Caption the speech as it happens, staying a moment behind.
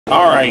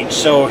Alright,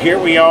 so here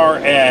we are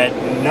at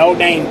No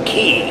Name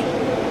Key.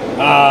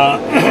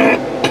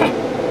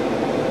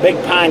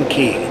 Big Pine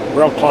Key,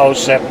 real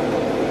close.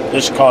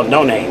 This is called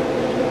No Name.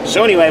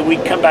 So anyway, we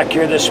come back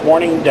here this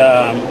morning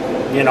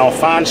to,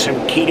 find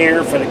some key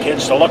deer for the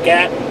kids to look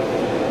at.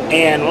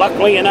 And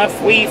luckily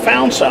enough, we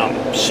found some.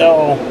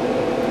 So,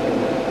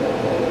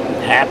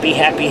 happy,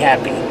 happy,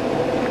 happy.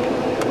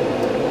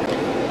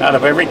 Out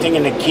of everything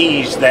in the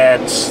Keys that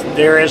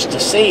there is to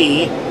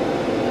see,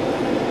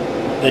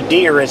 the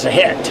deer is a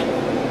hit.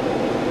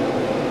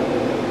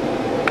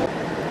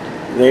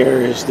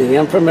 There is the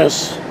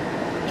infamous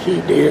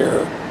key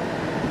deer.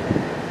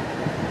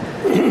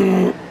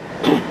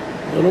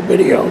 Little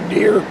video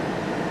deer.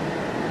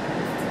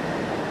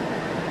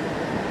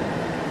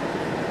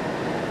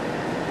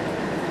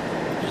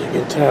 As you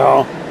can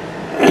tell,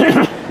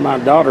 my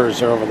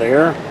daughters are over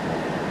there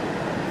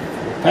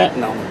patting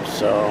them,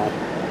 so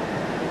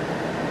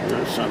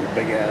there's some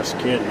big ass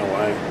kid in the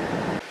way.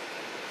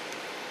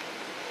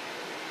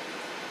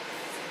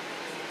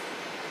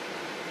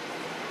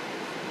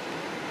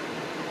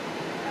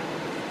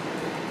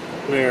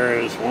 There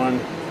is one.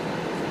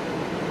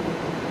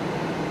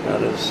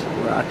 Got his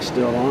rack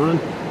still on.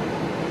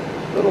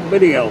 Little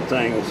bitty old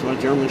things. My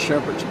German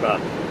Shepherd's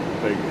about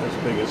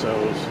as big as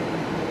those.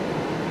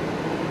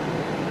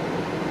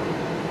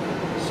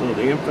 So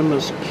the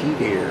infamous key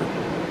deer.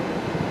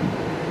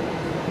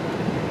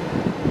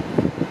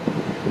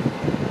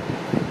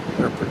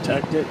 They're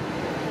protected.